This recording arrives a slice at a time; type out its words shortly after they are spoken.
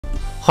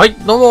はい、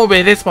どうも、ベ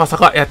イです。パワサ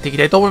カやっていき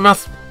たいと思いま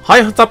す。は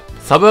い、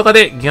サブアカ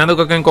でギガント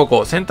学園高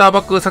校センター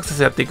バックサクセ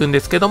スやっていくんで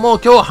すけども、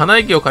今日は花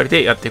池を借り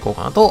てやっていこう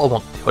かなと思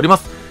っておりま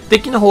す。デ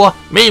ッキの方は、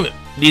メイム、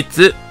リッ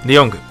ツ、デ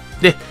ヨング。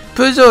で、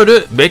プジョ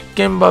ル、ベッ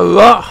ケンバウ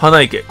アー、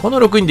花池。この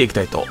6人でいき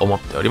たいと思っ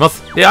ておりま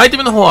す。で、アイテ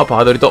ムの方はパ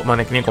ワドリと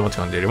招き猫持ち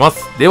込んでおりま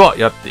す。では、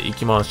やってい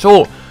きまし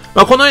ょ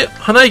う。この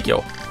花池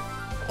を、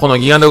この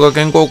ギガント学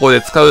園高校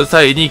で使う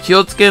際に気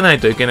をつけない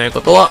といけない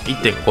ことは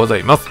1点ござ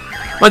います。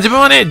自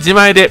分はね、自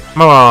前で、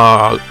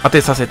当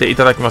てさせてい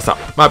ただきました。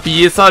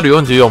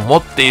PSR44 持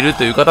っている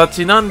という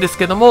形なんです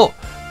けども、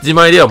自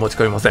前では持ち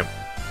込みません。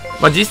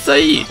実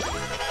際、デ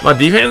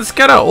ィフェンス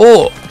キャラ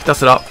をひた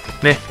すら、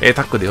ね、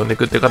タックで呼んでい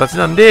くっていう形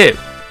なんで、デ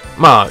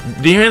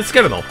ィフェンスキ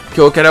ャラの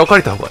強キャラを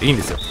借りた方がいいん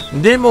ですよ。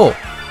でも、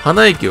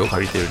花池を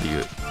借りてる理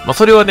由。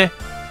それはね、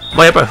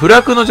やっぱりフ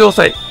ラクの城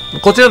塞。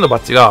こちらのバ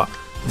ッジが、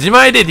自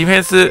前でディフェ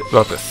ンス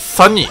枠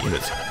3人いるん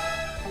ですよ。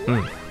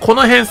こ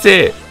の編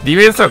成、ディ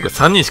フェンス枠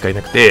3人しかい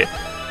なくて、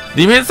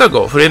ディフェンス枠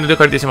をフレンドで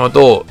借りてしまう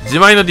と、自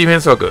前のディフェ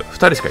ンス枠2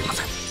人しかいま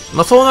せん。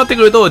そうなって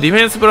くると、ディフ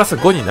ェンスプラス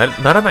5にな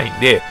らないん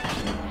で、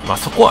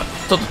そこは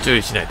ちょっと注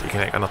意しないといけ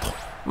ないかなと。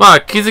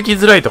気づき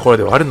づらいところ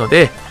ではあるの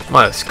で、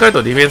しっかり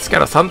とディフェンスキャ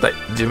ラ3体、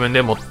自分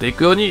で持ってい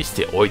くようにし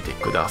ておいて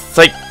くだ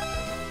さい。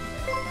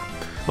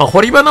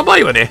堀場の場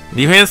合はね、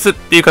ディフェンスっ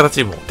ていう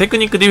形も、テク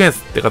ニックディフェンス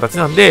って形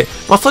なんで、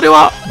それ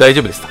は大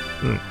丈夫でした。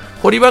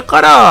堀場か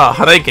ら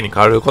花池に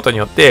変わることに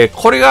よって、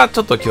これが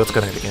ちょっと気をつ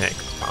けないといけないか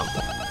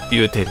なと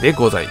いう点で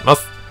ございま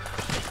す。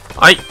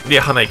はい。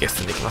で、花池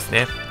進んでいきます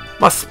ね。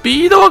ス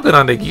ピード枠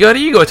なんでギガ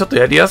リーグはちょっと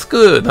やりやす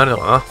くなるの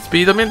かな。ス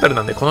ピードメンタル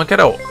なんでこのキャ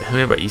ラを踏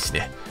めばいいし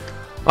ね。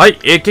はい。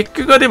結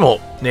局はでも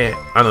ね、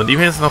ディ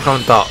フェンスのカウ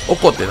ンター、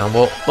怒ってなん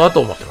ぼだ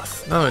と思ってま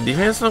す。なのでディ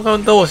フェンスのカウ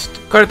ンターをしっ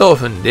かりと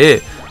踏んで、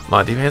デ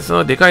ィフェンス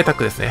のでかいタッ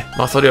クですね。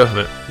それを踏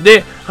む。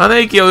で、花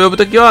池を呼ぶ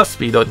ときはス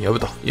ピードに呼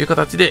ぶという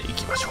形でい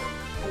きましょう。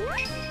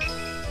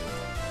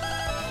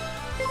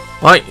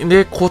はい。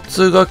で、コ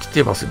ツが来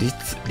てます。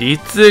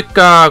率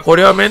か。こ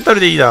れはメンタル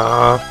でいい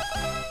な。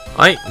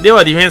はい。で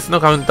は、ディフェンスの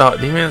カウンター。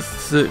ディフェン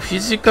ス、フィ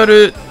ジカ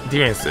ルデ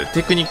ィフェンス、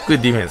テクニック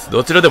ディフェンス。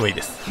どちらでもいい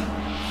です。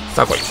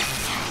さあ、これ。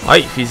は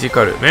い。フィジ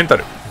カル、メンタ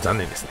ル。残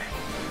念ですね。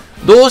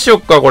どうしよ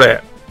っか、こ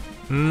れ。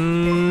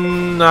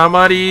あ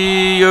ま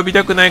り呼び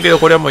たくないけど、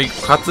これはもう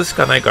勝つし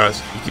かないから、い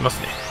きます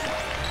ね。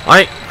は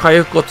い。回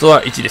復コツ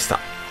は1でした。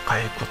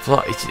回復コツ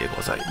は1で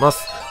ございま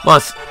す。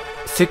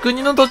セク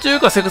2の途中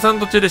かセク3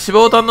の途中で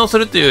芝を堪能す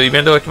るっていうイベ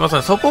ントが来ます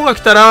ので、そこが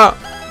来たら、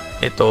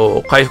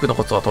回復の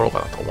コツは取ろうか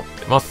なと思っ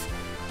てます。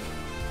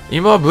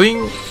今、部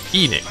員、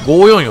いいね。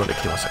544で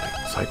来てましたね。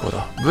最高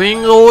だ。部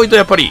員が多いと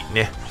やっぱり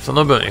ね、そ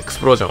の分エクス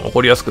プロージョン起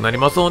こりやすくなり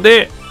ますの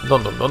で、ど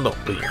んどん部員が来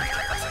てください。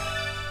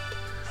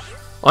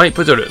はい、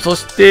プジョル。そ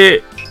し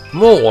て、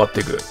もう終わって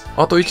いく。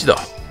あと1だ。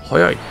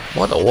早い。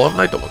まだ終わん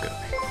ないと思うけどね。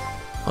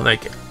花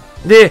池。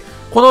で、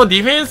このデ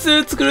ィフェン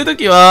ス作ると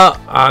きは、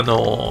あ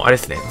れで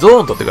すね、ゾ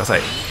ーン取ってくださ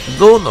い。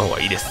ゾーンの方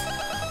がいいです。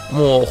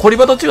もう、堀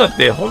場と違っ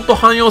て、ほんと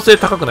汎用性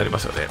高くなりま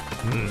すよね。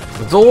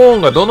ゾー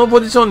ンがどの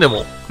ポジションで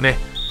も、ね、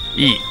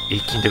い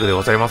い金テクで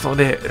ございますの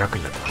で、楽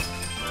になってます。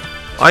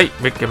はい、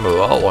ベッケンバウ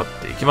は終わっ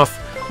ていきます。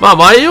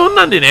前4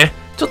なんでね、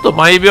ちょっと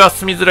前部は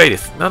進みづらいで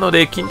す。なの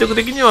で、金テク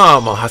的には、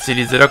走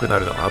りづらくな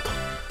るのかなと。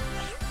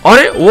あ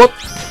れ終わっ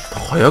た。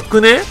早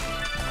くね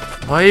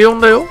前4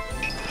だよ。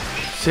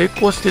成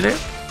功してね。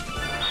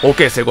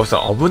OK、成功し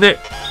た。危ね。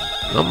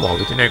何も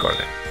上げてないからね。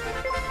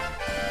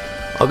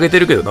上げて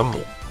るけど何も、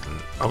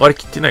上がり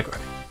きってないから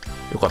ね。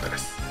よかったで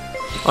す。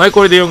はい、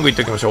これで4具いっ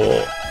ておきましょ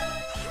う。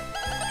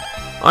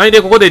はい、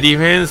で、ここでディ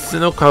フェンス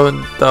のカウ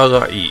ンター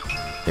がいい。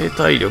で、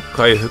体力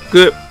回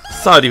復。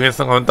さあ、ディフェンス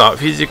のカウンター。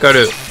フィジカ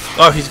ル。フ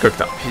ィジカル来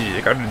た。フィ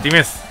ジカルディフェ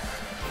ンス。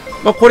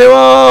これ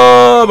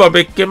は、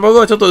ベッケンバウ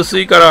アーちょっと薄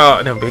いか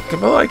ら、でもベッケン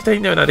バウアー行きたい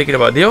んだよな、できれ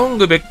ば。デヨン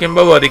グ、ベッケン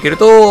バウアーできる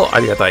とあ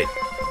りがたい。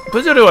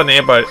プジョルはね、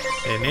やっぱり、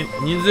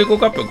人数5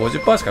カップ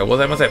 50% しかご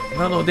ざいません。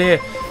なの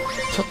で、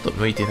ちょっと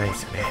向いてないで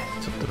すよね。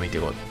ちょっと向いて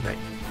な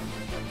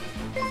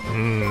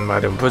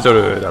い。でもプジ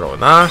ョルだろう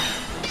な。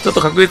ちょっ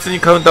と確実に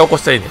カウンターを起こ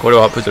したいんで、これ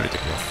はプジョルと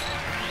きます。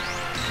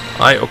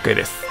はい、OK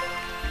です。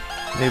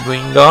で、部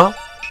員が、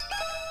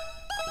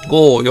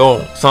5、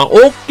4、3、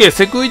OK!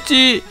 セク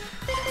1、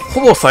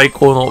ほぼ最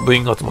高の部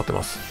員が集まって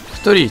ます。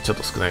1人ちょっ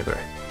と少ないくら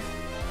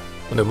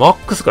い。で、マッ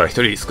クスから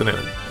1人少ない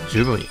のに、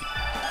十分いい。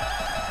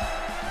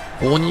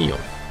524。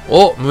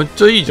お、むっ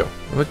ちゃいいじゃん。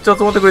むっちゃ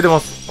集まってくれてま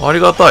す。あ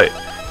りがたい。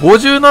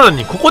57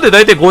人。ここで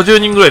だいたい50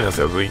人ぐらいなんです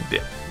よ、部員っ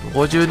て。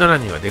57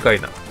人はでかい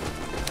な。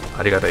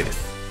ありがたいで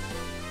す。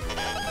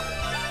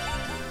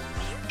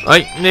は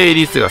い。で、エ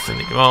リースが進ん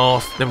でいきま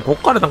す。でも、こ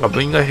こからなんか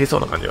部員が減りそう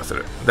な感じがす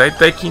る。だい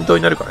たい均等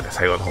になるからね、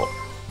最後の方。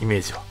イメ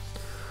ージは。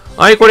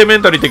はい、これメ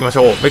ンタルいっていきまし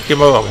ょう。ベッケン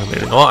バウアーも踏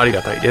めるのはあり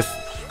がたいです。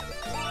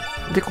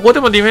で、ここで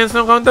もディフェンス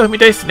のカウンター踏み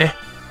たいですね。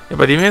やっ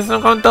ぱディフェンスの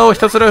カウンターを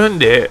ひたすら踏ん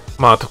で、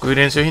得意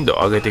練習頻度を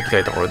上げていきた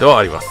いところでは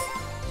あります。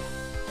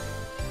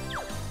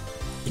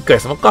一回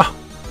休もうか。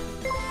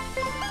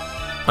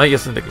はい、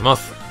休んでいきま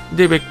す。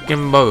で、ベッケ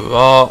ンバウ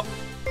アー、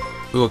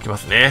動きま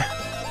すね。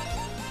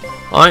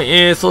は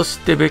い、そし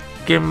てベッ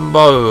ケン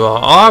バウ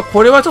アー。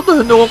これはちょっと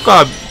踏んでおこう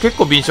か。結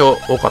構敏捷多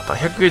かった。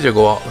195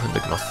は踏んで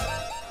おきます。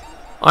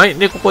はい。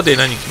で、ここで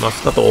何来ま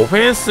すかと、オフ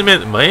ェンスメ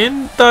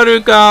ンタ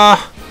ルか。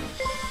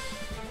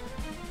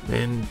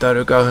メンタ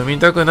ルか。踏み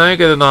たくない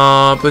けど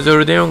な。プジョ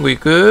ル・デヨング行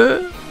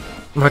く？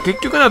まあ、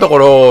結局のとこ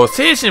ろ、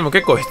精神も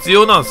結構必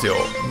要なんですよ。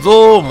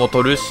ゾーンも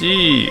取る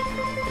し、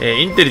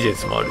インテリジェン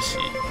スもあるし。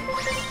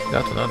で、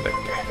あとなんだっ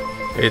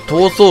け。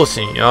闘争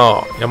心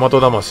や大和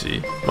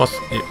魂、まあ、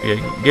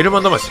ゲル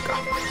マン魂か。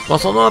まあ、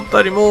そのあ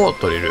たりも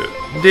取れる。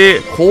で、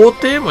皇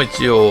帝も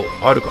一応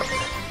あるからね。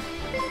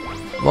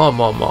まあ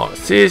まあまあ、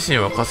精神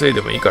は稼い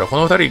でもいいから、こ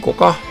の二人行こう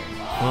か。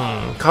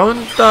うん、カウ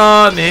ン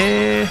ター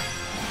ね。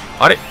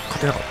あれ勝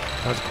てなかっ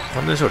た。マジか。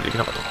完全勝利でき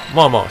なかったか。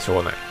まあまあ、しょう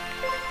がない。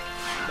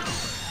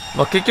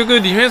まあ結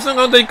局、ディフェンスの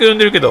カウンター一回呼ん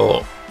でるけ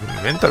ど、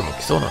メンタルも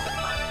来そうなんだよ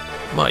な。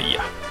まあいい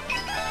や。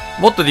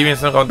もっとディフェン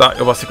スのカウンター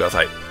呼ばせてくだ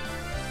さい。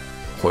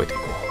超えてい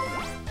こ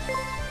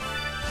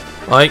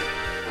う。はい。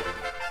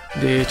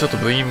で、ちょっと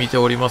部員見て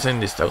おりません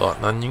でしたが、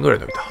何人ぐらい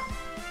伸びた？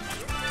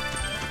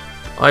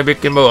はい、ベ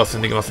ッケンバウアー進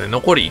んできますね。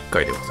残り1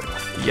回でございま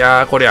す。い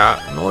やー、こりゃ、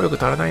能力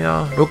足らない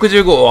な。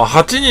65、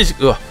8人し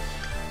か、うわ、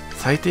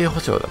最低保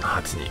証だな、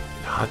8人。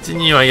8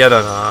人は嫌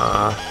だ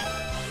な。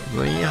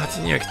部員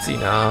8人はきつい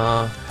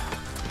な。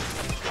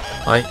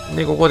はい。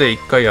で、ここで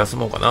1回休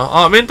もうか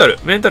な。あ、メンタル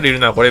いる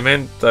な。これメ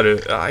ンタ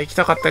ル。あ、行き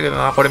たかったけど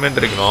な。これメンタ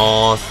ルいきま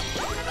ーす。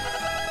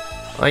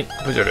はい、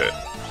プジョル。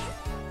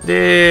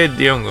で、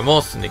デヨング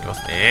も進んでいきま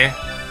すね。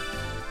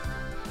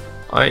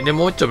はい。で、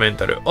もう一丁メン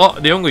タル。あ、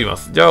デヨングいま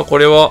す。じゃあ、こ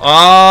れ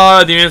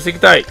は、ディフェンス行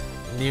きた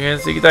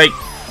い。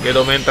け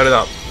ど、メンタル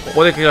だ。こ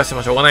こで怪我して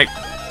もしょうがない。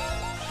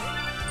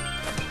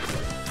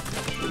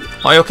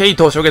はい、オッケー。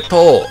投手ゲッ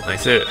ト。ナイ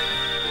ス。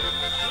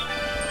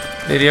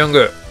で、デヨン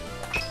グ。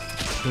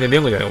で、デ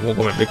ヨングじゃない。もう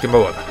ごめん。ベッケンバ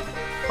ウアーだ。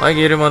はい、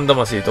ゲルマン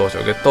魂投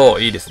手ゲット。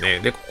いいですね。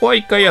で、ここは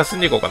一回休ん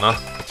でいこうかな。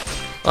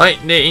はい。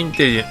で、イン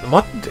テリジェント。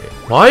待って。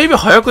前指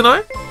早くな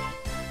い？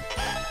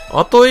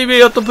後指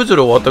やっとプジョ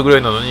ル終わったぐら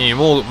いなのに、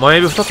もう前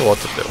指2つ終わっ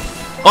ちゃったよ。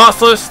あ、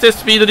そして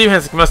スピードディフェ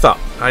ンス来ました。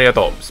ありが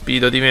とう。スピー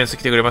ドディフェンス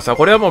来てくれました。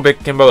これはもうベ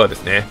ッケンバウアーで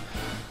すね。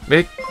ベ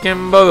ッケ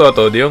ンバウアー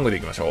とデヨングで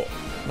いきましょ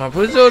う。まあ、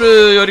プジョ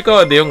ルよりか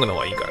はデヨングの方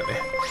がいいからね。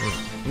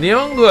うん。デ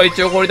ヨングは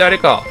一応これであれ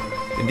か。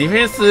ディフ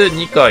ェンス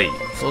2回。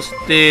そし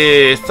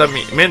て、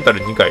メンタル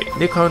2回。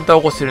で、カウンター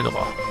起こしてるの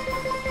か。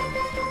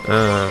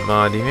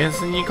まあ、ディフェン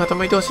スに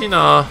傾いてほしい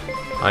な。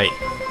はい。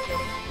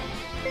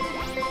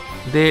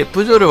で、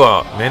プジョル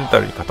はメンタ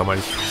ルに固ま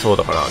りそう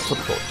だから、ちょっ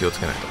と気をつ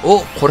けないと。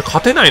お、これ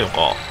勝てないの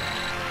か。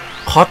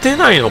完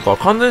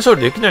全勝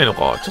利できないの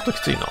か。ちょっとき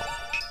ついな。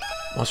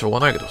まあ、しょうが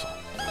ないけどさ。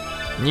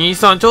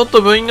23、ちょっ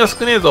と部員が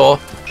少ねえぞ。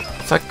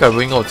さっきから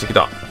部員が落ちてき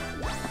た。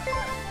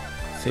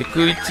セク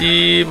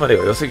1まで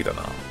が良すぎた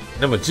な。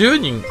でも10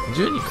人なら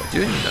い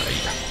い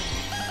や。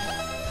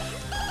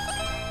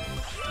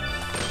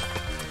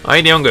は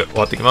い、デヨング、終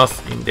わってきま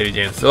す。インテリジ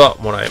ェンスは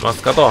もらえま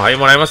すかと。はい、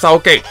もらいました。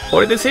OK。こ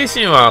れで精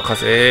神は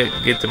稼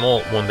げて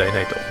も問題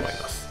ないと思いま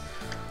す。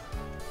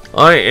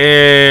はい、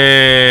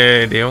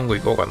デヨング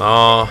行こうか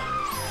な。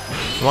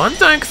ワン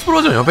チャンエクスプロ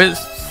ージョン呼べ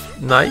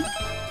ない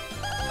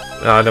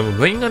でも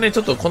部員がね、ち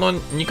ょっとこの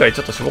2回ち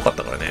ょっとしぼかっ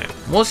たからね。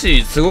も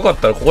しすごかっ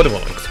たらここでも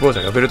エクスプロージ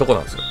ョン呼べるとこ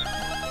なんですよ。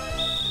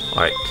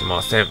はい、来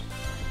ません。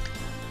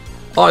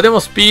でも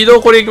スピー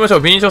ドこれ行きましょ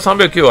う。敏捷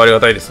309はありが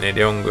たいですね。デ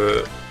ヨン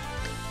グ。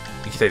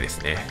行きたいで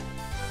すね。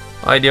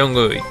はい、デヨン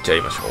グ行っちゃ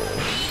いましょう。OK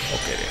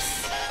で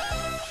す。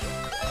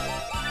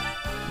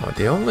まあ、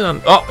デヨングなん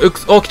だ。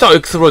来たエ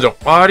クスプロージョン。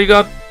あれ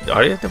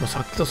でもさ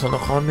っきとそんな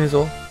変わんねえ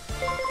ぞ。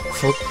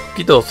さっ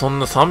きとそん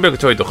な300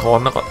ちょいと変わ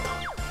んなかっ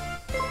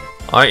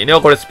た。はい、で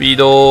はこれスピー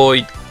ド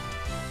行っ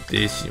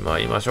てしま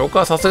いましょう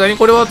か。さすがに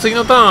これは次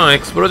のターンエ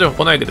クスプロージョン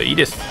来ないけどいい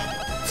です。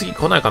次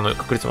来ないかの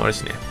確率もある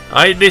しね。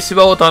はい、で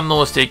芝を堪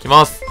能していき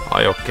ます。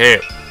はい、OK。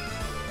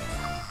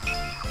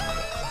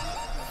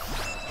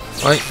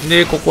はい。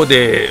で、ここ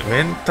で、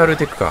メンタル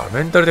テクか。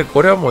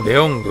これはもうデ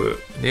ヨング、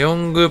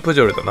プ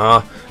ジョルだ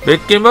な。ベッ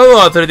ケンバウ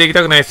アー連れて行き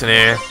たくないです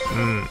ね。う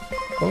ん。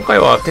今回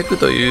はテク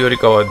というより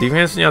かはディフ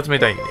ェンスに集め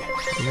たいんで、デ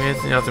ィフェ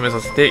ンスに集めさ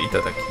せていた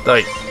だきた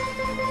い。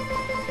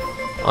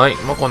はい。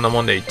まあ、こんな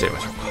もんでいっちゃいま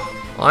しょ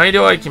うか。はい。で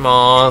は行き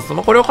まーす。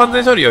まあ、これは完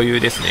全勝利余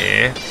裕です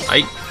ね。は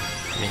い。飛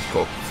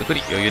行機作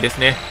り余裕です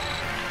ね。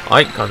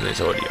はい。完全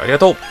勝利ありが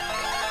とう。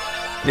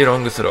で、ロ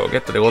ングスローゲ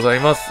ットでござい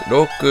ます。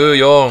6、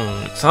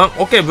4、3。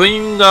OK、部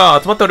員が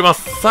集まっておりま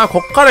す。さあ、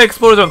こっからエクス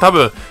プロージョン多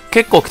分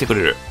結構来てく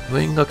れる。部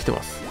員が来て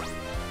ます。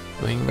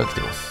一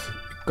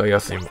回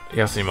休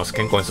みます。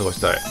健康に過ご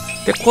したい。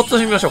で、コツ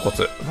踏みましょう、コ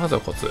ツ。まず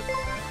はコツ。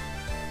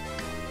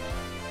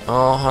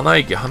花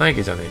池じゃね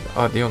えん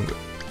だ。デヨングか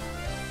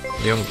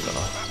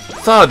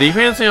な。さあ、ディフ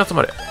ェンスに集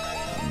まれ。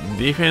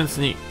ディフェンス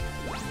に。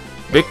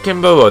ベッケ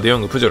ンバウアー、デヨ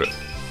ング、プジョル。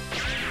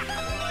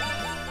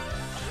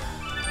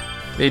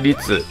で、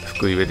率、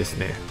福井上です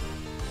ね。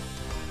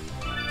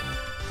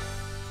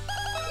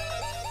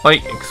はい、エ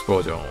クスプロ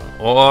ージョ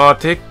ン。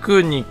テ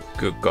クニッ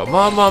クか。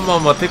ま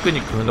あ、テク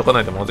ニック踏んどか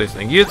ないとまずいです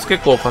ね。技術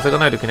結構稼が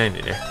ないといけないん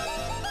でね。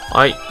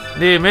はい。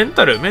で、メン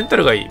タル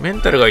がいい。メ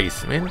ンタルがいいで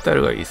す。メンタ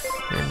ルがいいです。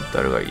メン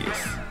タルがいいで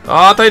す。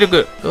あー、体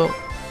力。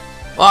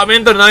あー、メ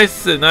ンタルナイ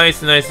ス。ナイ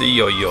ス、ナイス。いい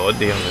よ、いいよ。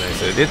で、4ナイ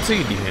ス。で、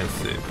次、ディフェン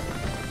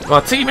ス。ま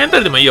あ、次、メンタ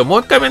ルでもいいよ。も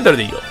う一回メンタル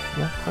でいいよ。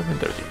もう一回メン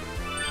タルでいい。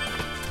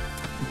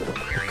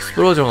エクス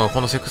プロージョンが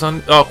このセクさ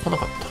ん、あ、来な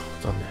かっ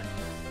た。残念。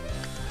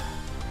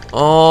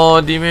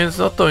ディフェンス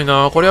だったのに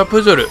な。これは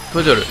プジョル。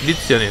プジョル。リッ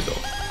ツじゃねえぞ。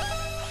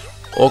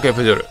オーケー、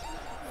プジョル。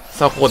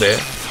さあ、ここで。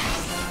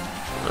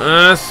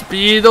ス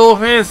ピードオ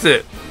フェンス。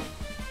ス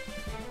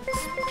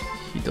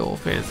ピードオ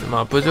フェンス。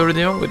まあ、プジョル・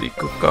デヨングで行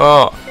く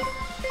か。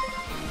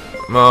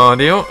まあ、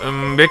ベ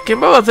ッケン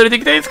バウアー連れて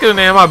行きたいんですけど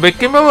ね。まあ、ベッ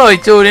ケンバウアーは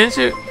一応練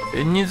習、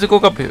人数効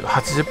果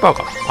 80%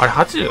 か。あれ、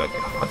80だっ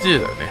け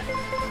 ?80 だよね。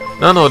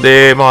なの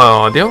で、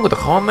まあ、デヨングと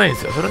変わんないんで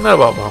すよ。それなら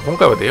ば、まあ、今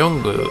回はデヨ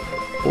ング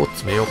を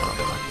詰めようかなっ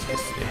て感じで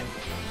すね。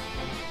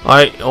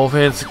はい。オフ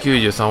ェンス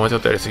93はちょ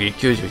っとやりすぎ。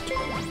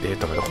91で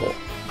止めとこ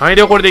う。はい。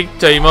では、これでいっ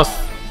ちゃいます。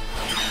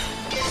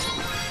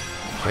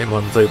はい。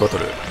漫才バト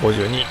ル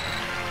52。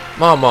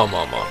まあ。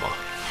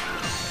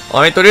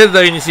はい。とりあえず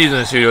第2シー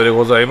ズン終了で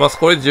ございます。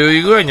これ10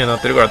位ぐらいにはな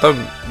ってるから、多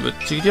分、ぶっ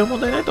ちぎりは問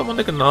題ないと思うん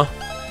だけどな。は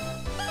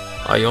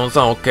い。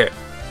43、OK。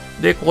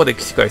で、ここで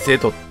起死回生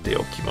取って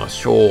おきま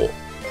しょう。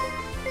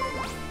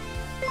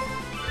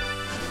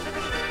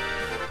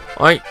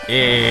はい。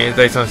第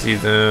3シ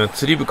ーズン、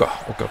釣り部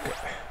か。OK。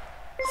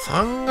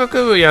山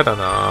岳部やだ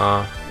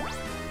な。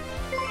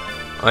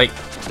はい。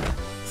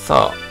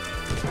さあ、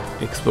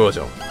エクスプロージ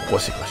ョン、起こ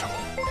していきましょう。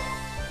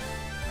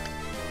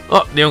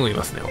あ、デヨングい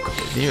ますね。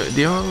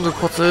デヨング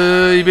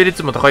骨イベ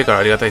率も高いから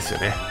ありがたいですよ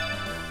ね。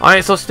は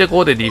い、そしてこ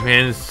こでディフ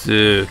ェン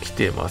ス来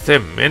てませ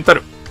ん。メンタ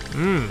ル。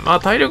まあ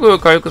体力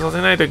回復させ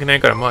ないといけない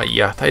から、まあいい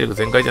や、体力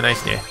全開じゃない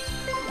しね。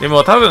で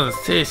も多分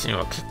精神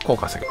は結構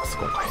稼げます、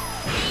今回。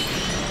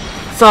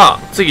さ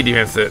あ、次ディフ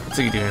ェンス。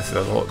次ディフェンス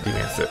だぞ、ディフ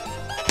ェンス。デ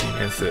ィ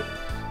フェンス。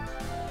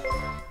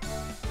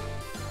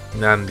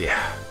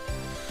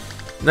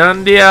な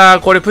んでや、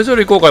これプジョ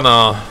ル行こうか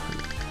な。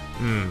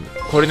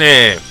これ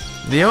ね、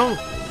デヨン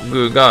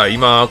グが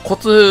今、コ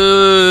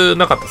ツ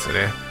なかったですよ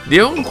ね。デ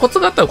ヨングコツ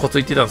があったらコツ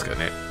言ってたんですけど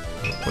ね。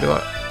これ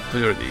はプ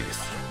ジョルでいいで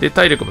す。で、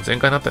体力も全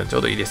開になったんでちょ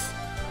うどいいです。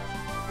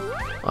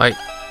はい。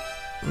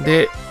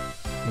で、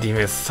ディフ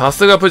ェンス。さ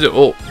すがプジョル。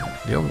お、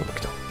デヨングが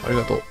来た。あり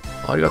がとう。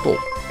ありがとう。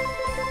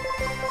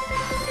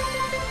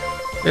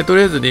で、と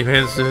りあえずディフ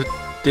ェンス振っ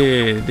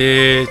て、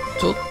で、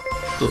ちょっ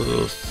と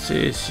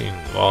精神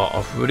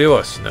は溢れ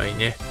はしない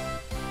ね。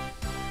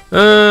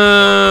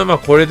まあ、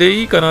これで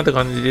いいかなって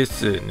感じで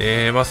す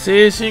ね。まあ、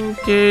精神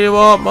系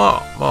は、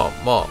まあ、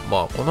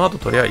この後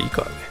取りゃいい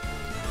か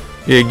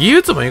らね。技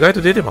術も意外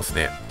と出てます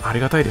ね。あり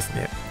がたいです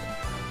ね。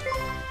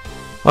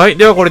はい。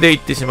では、これでいっ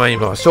てしまい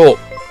ましょう。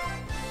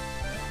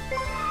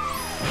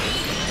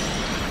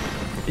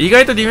意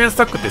外とディフェンス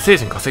タックって精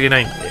神稼げな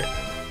いんで、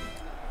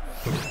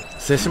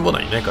精神ボーナ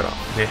ーいないから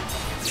ね。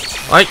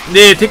はい。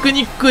で、テク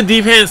ニックデ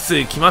ィフェン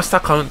ス来ました。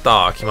カウン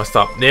ター来まし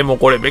た。でも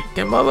これ、ベッ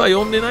ケンバウアー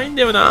呼んでないん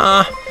だよ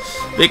な。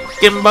ベッ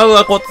ケンバウ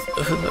アー踏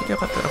んどきゃよ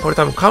かったな。これ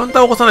多分カウンタ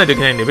ーを起こさないとい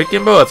けないんで、ベッケ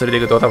ンバウアー連れ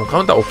ていくと多分カ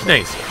ウンター起きな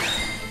いんですよ。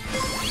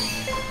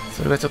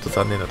それがちょっと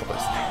残念なところ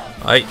ですね。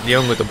はい。デ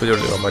ヨングとプジョ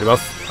ルで頑張りま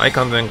す。はい。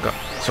完全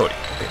勝利。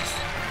OK です。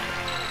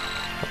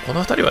この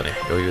二人はね、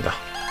余裕だ。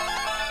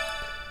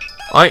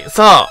はい。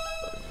さあ、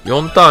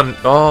4ターン。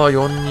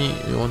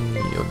4-2。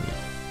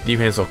ディ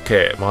フェンス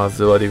OK。ま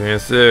ずはディフェン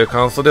ス。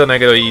完走ではない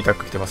けど、いいタッ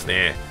ク来てます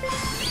ね。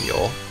いいよ。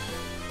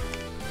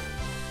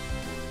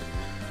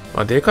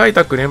まあ、でかい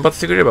タック連発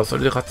してくれればそ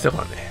れで勝ちだか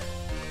らね。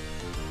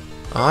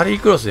アーリー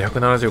クロスで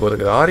175だ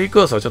けど、アーリーク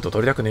ロスはちょっと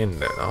取りたくねえん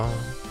だよな。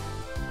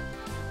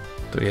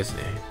とりあえず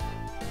ね。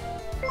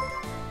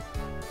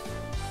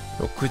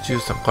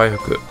63回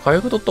復。回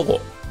復取っとこ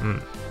う。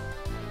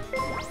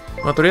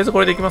まあ、とりあえずこ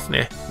れでいきます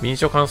ね。民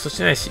賞完走し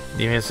てないし、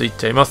ディフェンスいっ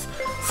ちゃいます。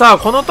さあ、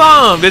このタ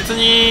ーン、別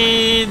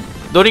に、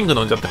ドリンク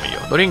飲んじゃってもいいよ。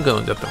ドリンク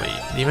飲んじゃってもいい。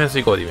ディフェンス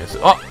行こう、ディフェンス。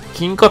あ、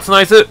金カツ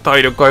ナイス。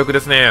体力回復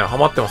ですね。ハ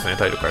マってますね、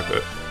体力回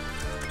復。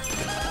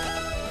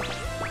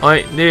は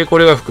い。で、こ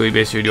れが福井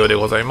部終了で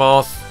ござい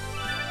ます。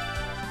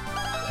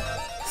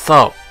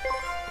さあ、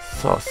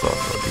ディフ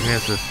ェン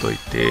ス打っとい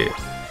て。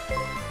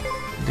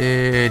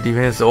で、ディフ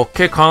ェンス、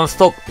OK、カンス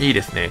ト。いい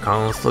ですね。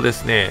カンストで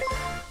すね。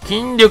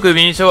筋力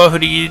敏捷は振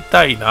り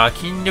たいな。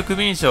筋力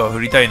敏捷は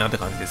振りたいなって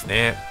感じです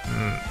ね。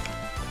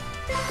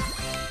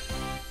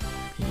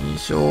敏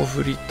捷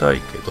振りたい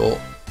けど。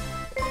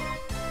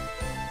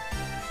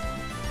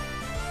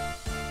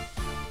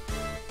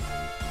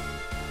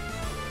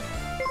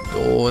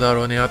どうだ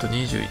ろうね。あと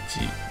21。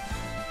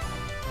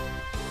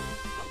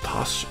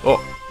多少、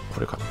こ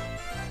れかな。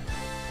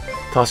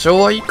多少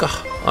はいいか。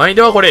はい。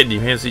ではこれ、ディ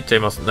フェンスいっちゃい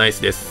ます。ナイ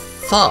スで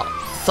す。さ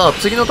あ、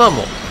次のターン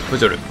も、プ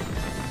ジョル、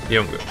デ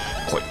ヨング、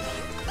来い。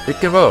ベッ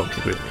ケンバウアーも来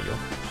てくれてもいいよ。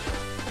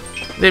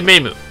で、メイ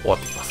ム、終わっ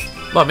ています。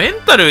まあ、メン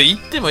タルいっ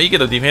てもいいけ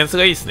ど、ディフェンス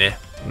がいいですね。やっ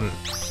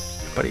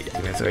ぱり、ディ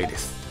フェンスがいいで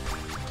す。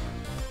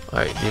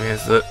はい、ディフ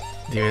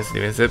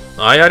ェンス。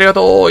はい、ありが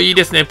とう。いい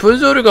ですね。プ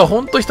ジョルが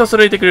ほんとひたす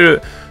らいてくれ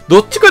る。ど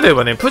っちかといえ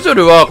ばね、プジョ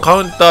ルはカ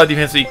ウンターディ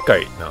フェンス1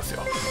回なんです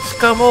よ。し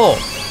かも、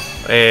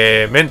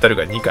メンタル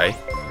が2回。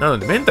なの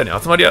で、メンタル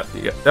に集まりや、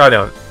いや、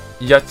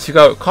違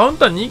う。カウン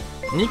ター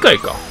2回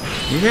か。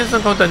ディフェンス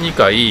のカウンター2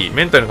回、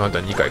メンタルのカウンタ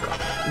ー2回か。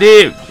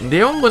で、デ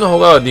ヨングの方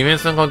がディフェン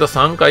スのカウンター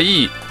3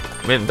回、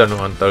メンタルの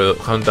カウンター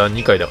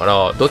2回だか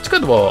ら、どっちか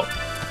とは、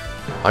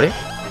あれ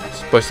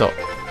失敗した。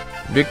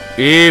む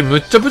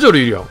っちゃプジョル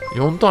いるやん。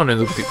4ターン連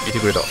続でいて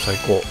くれた。最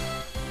高。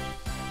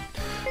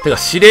てか、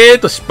しれーっ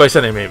と失敗し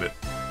たね、メイブ。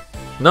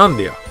なん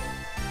でや。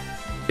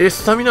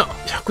スタミナ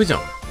100じゃん。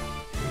き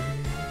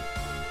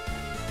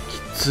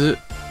つ。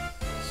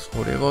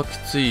それはき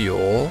ついよ。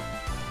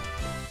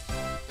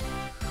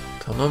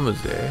頼むぜ。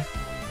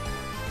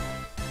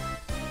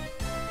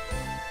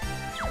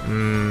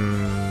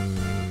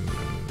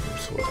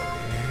そうだね。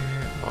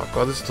マー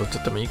カーずつ取っち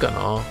ゃってもいいか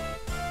な。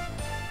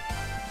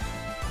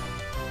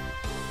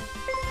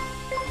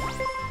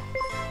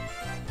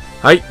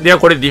はい。では、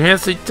これディフェン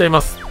スいっちゃい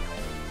ます。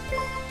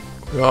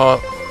こ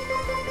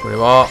れ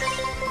は、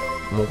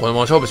もうこのま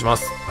ま勝負しま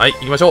す。はい、行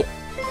きましょう。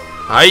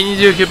はい、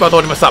29% 通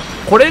りました。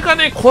これが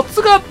ね、コ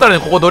ツがあったら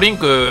ね、ここドリン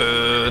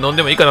ク飲ん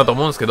でもいいかなと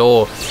思うんですけ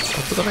ど、コ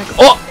ツがないか。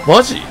あ、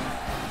マジ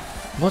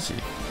カ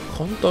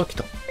ウンター来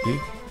た。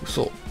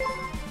嘘。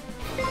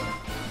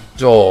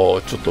じゃあ、ち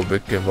ょっと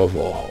別件バフ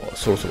は、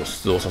そろそろ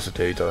出動させ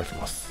ていただき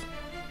ます。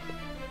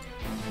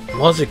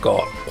マジか。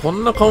こ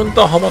んなカウン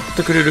ターハマっ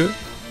てくれる？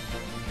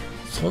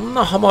そん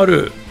なハマ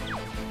る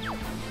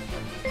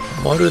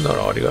な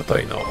らありがた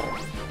いな。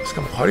し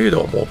かも狩人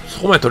はもう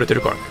そこまで取れて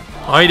るからね。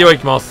はい、では行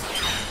きます。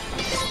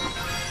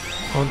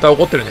カウンター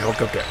怒ってるね。オッ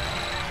ケーオッケー。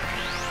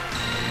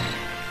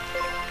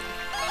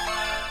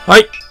は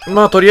い。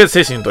まあ、とりあえ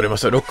ず精神取れま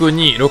した。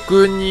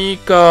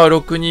62か、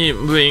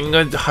62。部員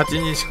が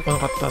8人しか来な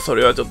かった。そ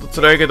れはちょっと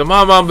辛いけど、ま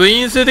あ、部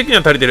員数的に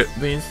は足りてる。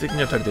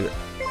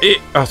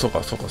そう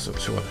か、しょう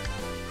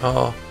が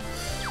ない。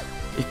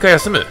一回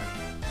休む。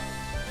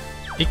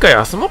一回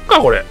休もっか、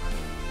これ。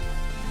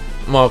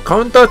まあ、カ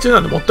ウンター中な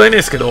んでもったいない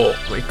ですけど、もう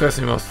一回休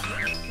みます。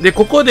で、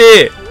ここ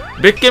で、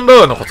ベッケンバ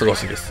ウアーのコツが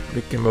欲しいです。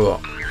ベッケンバウア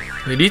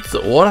ー。で、率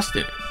終わらせて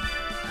ね。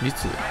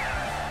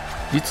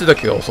率だ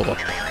けが遅かっ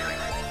た。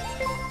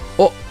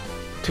お、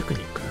テク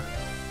ニック。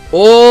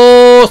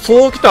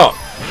そうきた。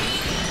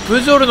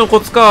プジョルのコ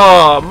ツ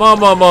か。ま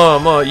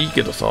あいい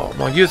けどさ。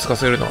まあ技術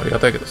稼げるのはありが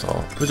たいけどさ。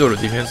プジョル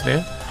ディフェンス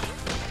ね。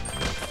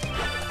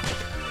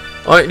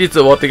はい、率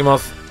終わってきま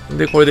す。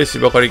で、これで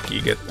芝刈り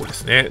機ゲットで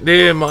すね。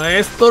で、マ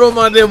エストロ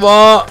まで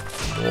は、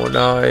も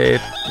らえ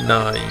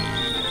ない。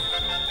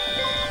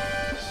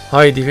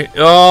はい、ディフ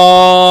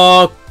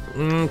ェ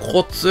ン、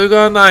コツ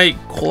がない。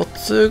コ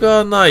ツ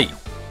がない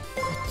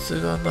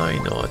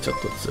のはちょ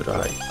っと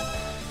辛い。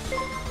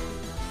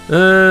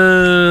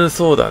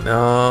そうだ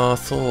な。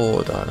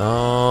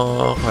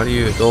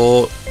狩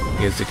人、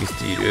原石ステ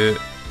ィール。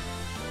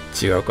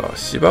違うか。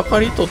芝刈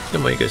り取って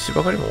もいいけど、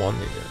芝刈りも終わん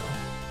ねえんだよな。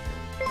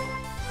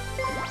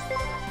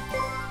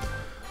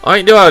は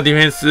い、ではディフ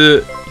ェンスい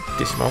っ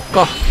てしまおう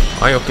か。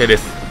はい、OK で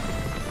す。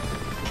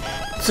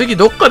次、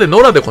どっかで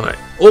ノラで来ない。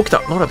来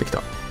た。ノラで来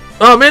た。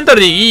メンタ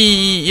ルで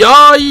いい。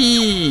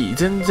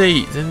全然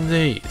い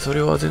い。そ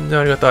れは全然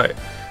ありがたい。こ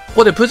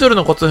こでプジョル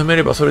のコツ踏め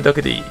ればそれだ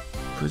けでいい。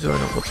プジョル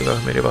のコツが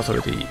踏めればそ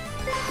れでいい。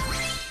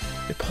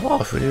パワ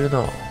ー触れる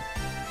な。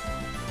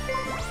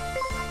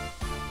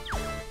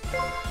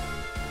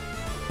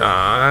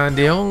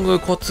デヨング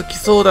コツき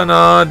そうだ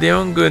な。デ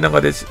ヨングなん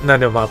かで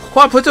もこ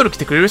こはプジョル来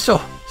てくれるっし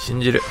ょ。信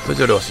じる。プ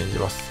ジョルを信じ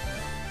ます。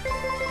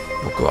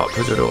僕は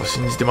プジョルを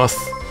信じてます。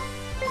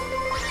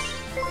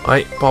は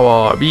い、パ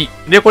ワー B。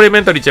で、これメ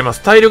ンタルいっちゃいま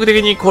す。体力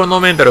的にこの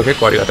メンタルは結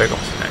構ありがたいか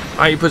もしれない。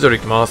はい、プジョルい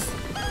きます。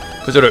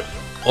プジョル。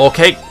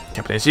OK。キ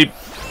ャプテン C。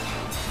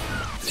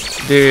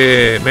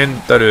で、メ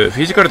ンタル、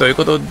フィジカルという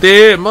こと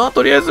で、まあ、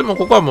とりあえずもう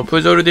ここはもう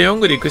プジョルで4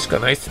グで行くしか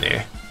ないっす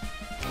ね。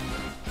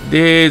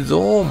で、ゾ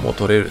ーンも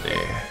取れるね。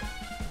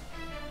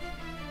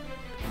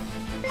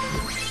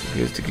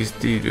ゲージ的ス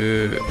ティ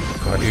ール、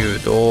狩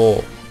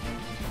人。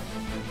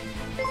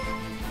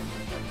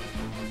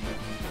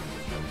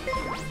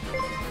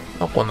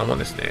こんなもん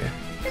ですね。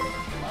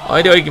は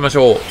い、では行きまし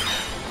ょう。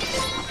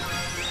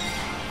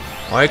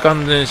はい、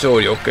完全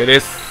勝利 OK で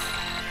す。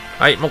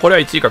はい、もうこれ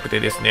は1位確定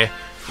ですね。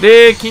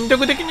で、金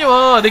額的に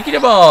は、できれ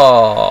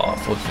ば、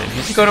そうですね、フ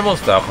ィジカルモン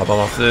スター、カバ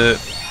マス、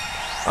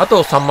あ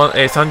と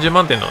30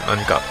万点の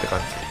何かって感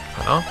じ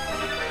かな。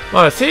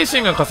まあ、精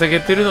神が稼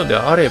げてるので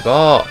あれ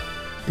ば、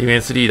ディフェ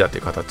ンスリーダーって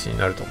いう形に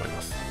なると思い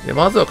ます。で、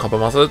まずはカバ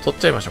マス取っ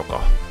ちゃいましょうか。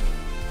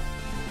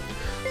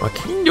まあ、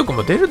筋力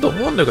も出ると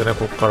思うんだけどね、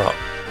ここから。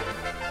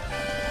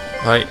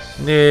はい。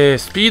で、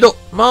スピード。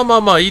ま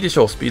あいいでし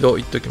ょう。スピード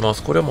いっときま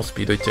す。これはもうス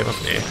ピードいっちゃいま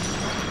すね。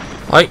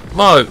はい。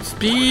まあ、ス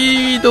ピ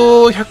ー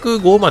ド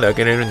105まで上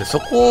げれるんで、そ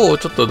こを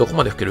ちょっとどこ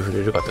まで振れる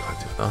かって感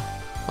じかな。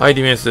はい、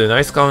ディフェンス。ナ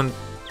イスカウン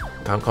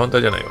タ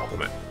ーじゃないわ。ご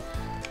めん。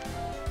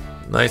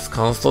ナイス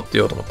カウンストって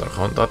言おうと思ったら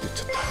カウンターって言っ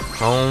ちゃっ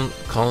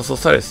た。カウンスト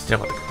さえしてな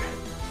かったけど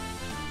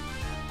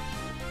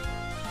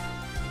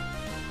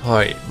ね。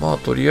はい。まあ、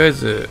とりあえ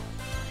ず、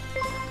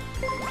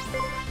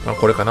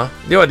これかな。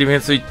では、ディフェ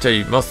ンスいっちゃ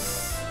いま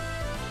す。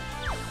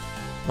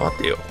待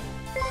てよ。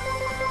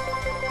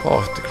パ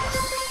ワー振ってきます。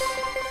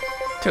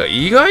てか、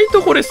意外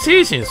とこれ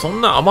精神そ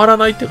んな余ら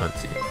ないって感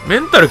じ。メ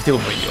ンタル来ても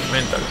いいよ、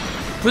メンタル。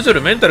プジョ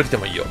ルメンタル来て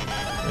もいいよ。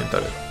メンタ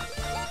ル。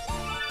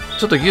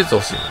ちょっと技術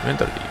欲しい。メン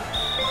タルでいいよ。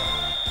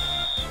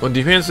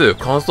ディフェンス、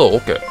乾燥、オ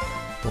ッケー。オッケ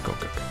ーオッ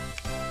ケー。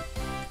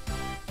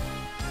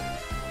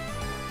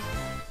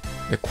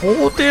で、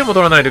工程も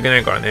取らないといけな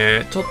いから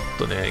ね。ちょっ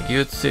とね、技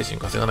術精神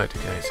稼がないと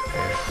いけないんですよね。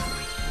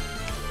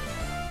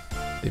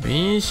で、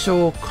敏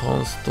捷カ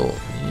ンスト。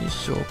敏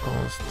捷カ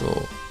ンス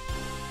ト。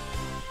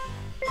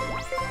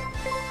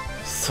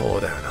そ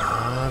うだよ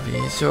な。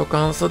敏捷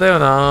カンストだよ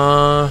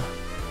な。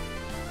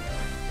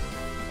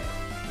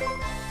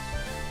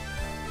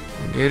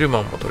ゲル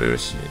マンも取れる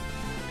し。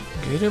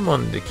ゲルマ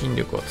ンで筋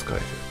力は使え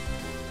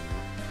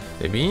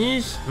る。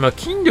で、まあ、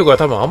筋力は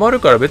多分余る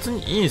から別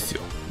にいいんす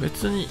よ。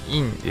別にい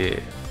いん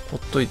で、ほっ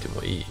といて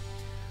もいい。で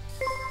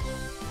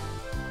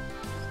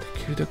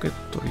きるだけ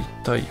取り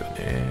たいよ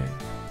ね。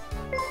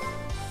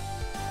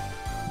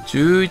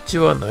11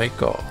はない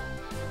か。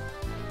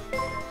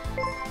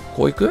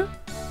こういく？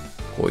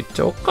こういっ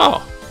ちゃおう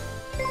か。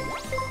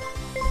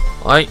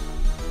はい。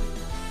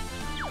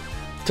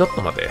ちょっ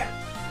と待て。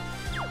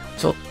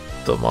ちょっ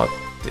と待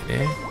って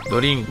ね。ド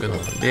リンク飲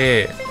ん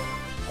で、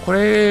こ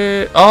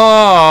れ、怪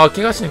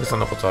我しにくそん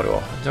なことある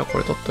わ。じゃあこ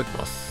れ取っとき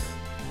ます。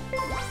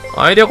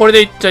はい、ではこれ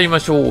でいっちゃいま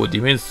しょう。デ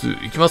ィフェンス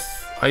いきま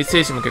す。はい、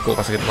精神も結構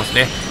稼げてます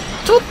ね。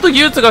ちょっと技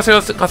術稼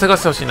がせて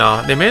ほしい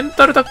な。で、メン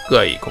タルタック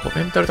がいい。ここ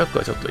メンタルタック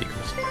がちょっといいか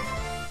もしれない。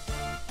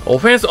オ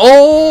フェンス、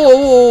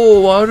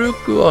悪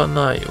くは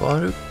ない。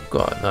悪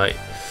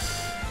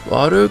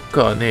く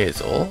はねえ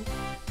ぞ。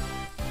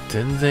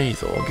全然いい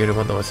ぞ。ゲル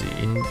マン魂。イ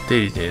ン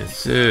テリジェン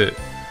ス。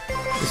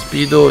ス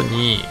ピード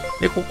2。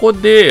で、ここ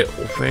で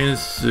オフェン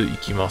スい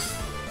きま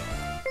す。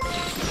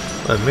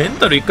メン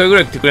タル1回ぐ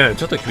らい来てくれないと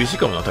ちょっと厳しい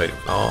かもな、体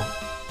力な。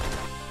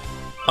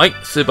はい、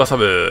スーパーサ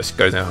ブ、しっ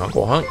かり前半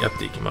後半やっ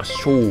ていきまし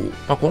ょう。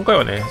まあ、今回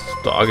はね、ちょ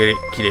っと上げ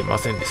きれま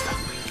せんでした。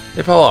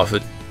で、パワー振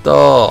っ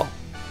た。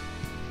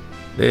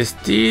で、ス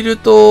ティール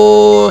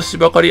と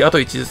芝刈り、あと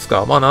1ずつ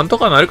か。まあ、なんと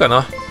かなるか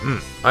な。う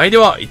ん。はい、で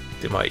は、行っ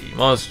てまいり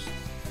ます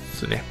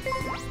ね。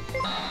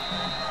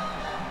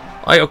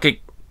はい、OK。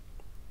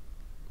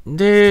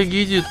で、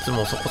技術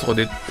もそこそこ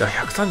で、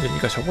132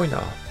かしょぼい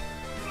な。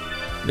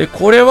で、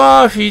これ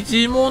はフィ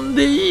ジモン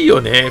でいい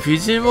よね。フィ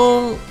ジ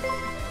モン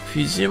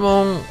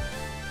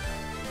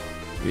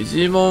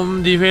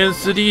ディフェン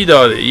スリー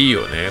ダーでいい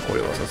よね。こ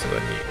れはさすが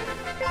に。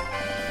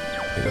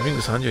ヘドフィン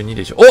グ32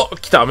でしょ。お、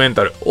来た、メン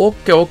タル。オッ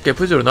ケーオッケー、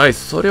プジョルナイ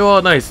ス。それ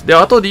はナイス。で、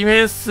あとディフ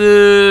ェンス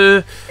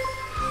2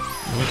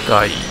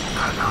回か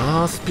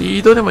な。スピ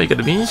ードでもいいけ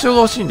ど、敏捷が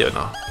欲しいんだよ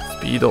な。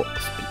スピード。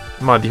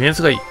まあ、ディフェン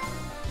スがいい。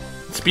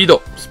スピー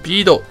ド。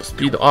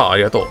あ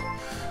りがとう。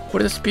こ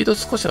れでスピード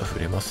少しは触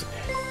れますね。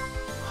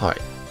は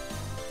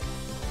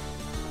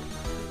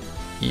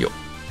い。いいよ。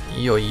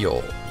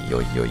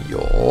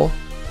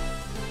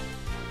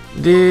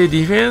で、デ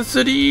ィフェン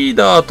スリー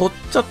ダー取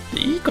っちゃって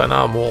いいか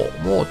な。も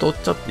う取っ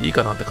ちゃっていい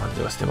かなって感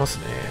じがしてます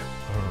ね。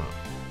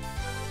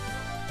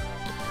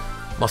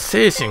うん。まあ、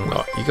精神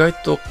が意外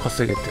と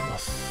稼げてま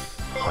す。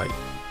はい。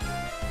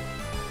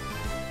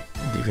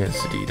ディフェン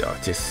スリーダー、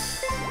チェ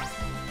ス。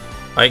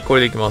はい、こ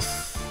れでいきま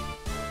す。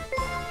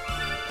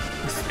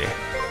ですね。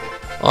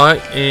はい、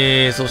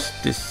そ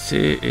して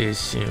精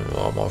神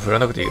は、まあ、振ら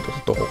なくていいけど、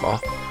取っとこう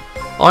か。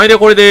はい、で、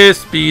これで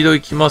スピード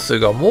いきます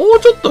が、もう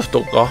ちょっと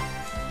太うか。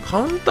カ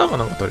ウンターが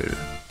なんか取れる。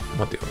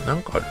待てよ、な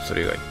んかある、そ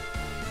れ以外。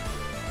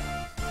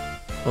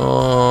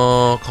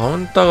カウ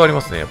ンターがあり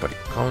ますね、やっぱり。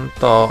カウン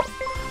ター。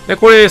で、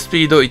これ、ス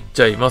ピードいっ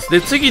ちゃいます。で、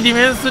次、ディフ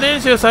ェンス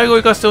練習最後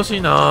行かせてほし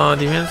いな。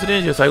ディフェンス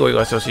練習最後行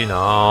かせてほしい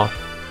な。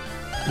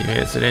ディフ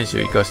ェンス練習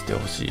行かせて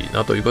ほしい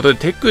な。ということで、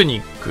テク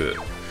ニック。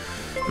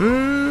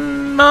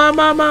まあ、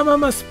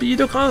スピー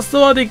ド完走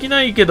はでき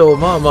ないけど、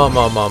まあ、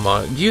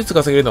技術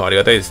稼げるのはあり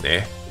がたいです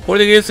ね。こ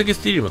れで原石ス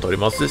ティールも取れ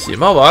ますし、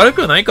まあ、悪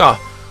くないか。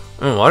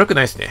うん、悪く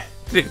ないですね。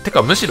て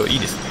か、むしろいい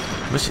ですね。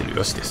むしろ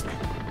よしですね。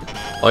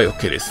はい、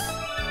OK です。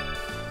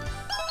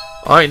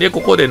はい。で、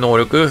ここで能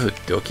力振っ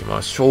ておき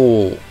まし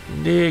ょう。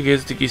で、芸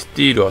術的ス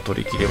ティールは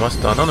取り切れま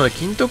した。なので、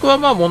金徳は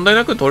まあ問題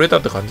なく取れた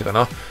って感じか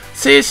な。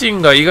精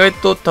神が意外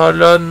と足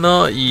ら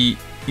ない、い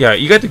や、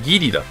意外とギ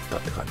リだったっ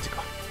て感じ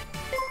か。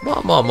ま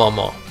あ、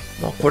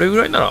これぐ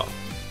らいなら、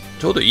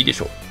ちょうどいいで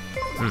しょ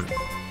う。うん。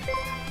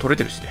取れ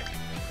てるしね。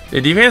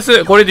で、ディフェン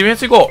ス、これディフェン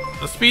ス行こ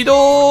う。スピー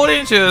ド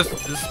練習、ス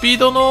ピー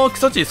ドの基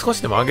礎値少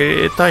しでも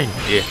上げたいん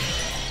で、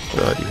こ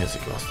れはディフェンス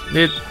行きます。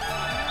で、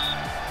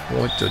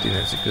もう一丁ディフ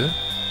ェンス行く。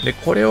で、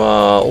これ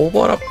は、オー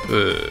バーラッ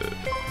プ、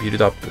ビル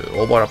ドアップ、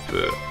オーバーラッ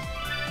プ。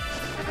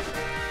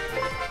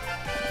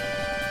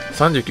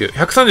39、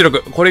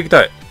136、これ行き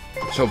たい。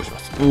勝負しま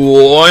す。う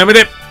おー、やめ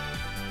て。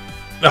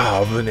危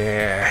ね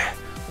え。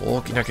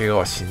大きな怪我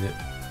は死ぬ。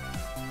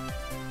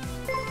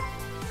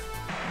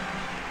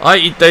は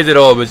い、1対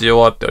0、無事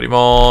終わっており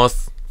ま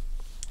す。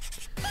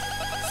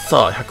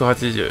さあ、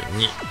182。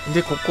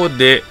で、ここ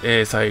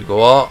で、最後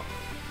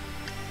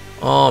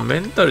は、メ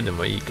ンタルで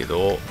もいいけ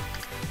ど、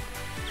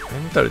メ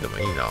ンタルでも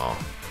いいな。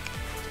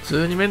普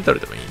通にメンタル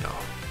でもいいな。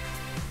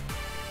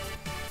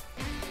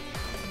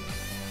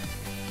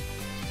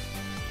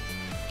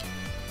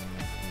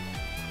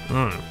う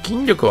ん。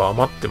筋力は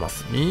余ってま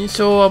す。認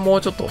証はも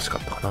うちょっと惜しか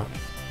ったかな。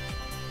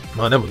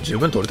まあでも十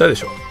分取れたで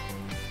しょ。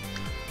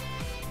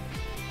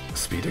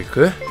スピードい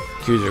く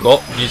 ?95。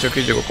認証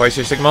95回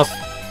収してきます。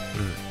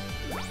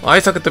うん。は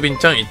い、サクッとビン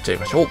ちゃんいっちゃい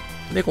ましょ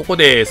う。で、ここ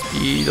でス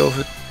ピード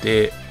振っ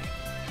て、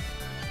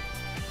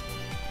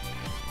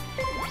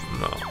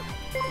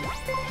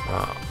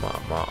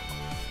まあ。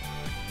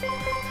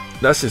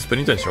ダッシュスプ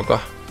リントにしよう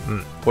か。う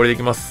ん。これでい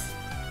きます。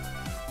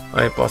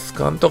はい、パス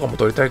カンとかも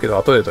取りたいけど、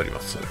後で取り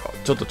ます。それは。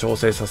ちょっと調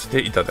整させて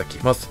いただき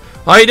ます。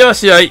はい、では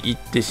試合行っ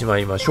てしま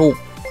いましょう。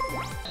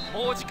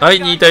は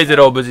い、2対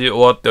0、無事終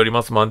わっており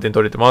ます。満点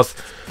取れてます。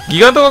ギ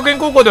ガント学園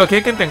高校では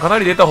経験点かな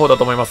り出た方だ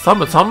と思います。多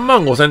分3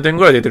万5000点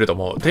ぐらい出てると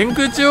思う。天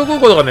空中央高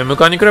校とかね、無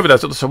冠に比べたら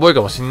ちょっとしょぼい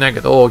かもしんない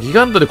けど、ギ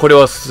ガントでこれ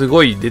はす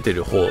ごい出て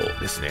る方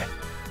ですね。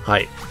は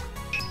い。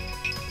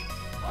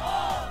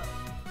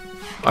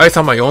はい、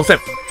3万4000。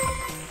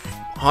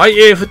はい、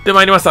振って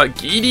まいりました。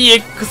ギリ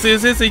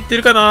XSS いって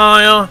るか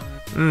な。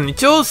うん、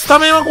一応スタ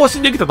メンは更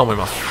新できたと思い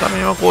ます。スタ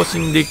メンは更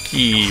新で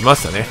きま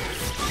したね。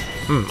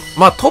うん。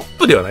まあトッ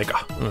プではない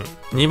か。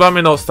うん。2番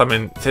目のスタメ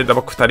ン、センター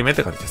バック2人目っ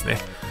て感じですね。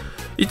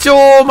一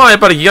応、まあやっ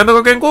ぱりギガント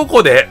学園高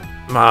校で、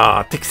ま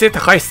あ適正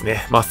高いです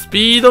ね。まあス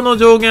ピードの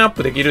上限アッ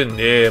プできるん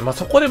で、まあ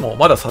そこでも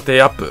まだ査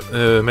定アッ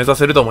プ、目指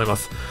せると思いま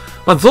す。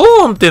まあゾ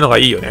ーンっていうのが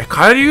いいよね。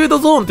狩人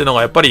ゾーンっていうの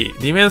がやっぱり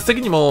ディフェンス的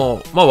に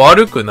も、まあ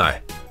悪くな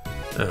い。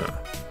う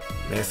ん。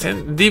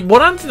ね、ボ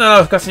ランチな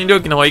ら不可侵領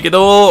域の方がいいけ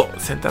ど、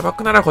センターバッ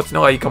クならこっち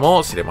の方がいいか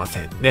もしれませ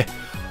んね。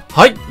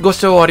はい。ご視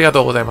聴ありが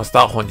とうございまし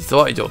た。本日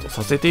は以上と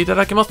させていた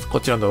だきます。こ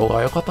ちらの動画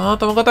が良かったな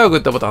と思う方はグ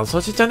ッドボタン、そ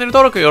してチャンネル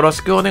登録よろ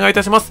しくお願いい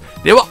たします。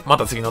では、ま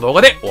た次の動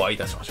画でお会いい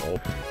たしましょ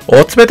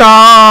う。おつめ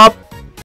たー。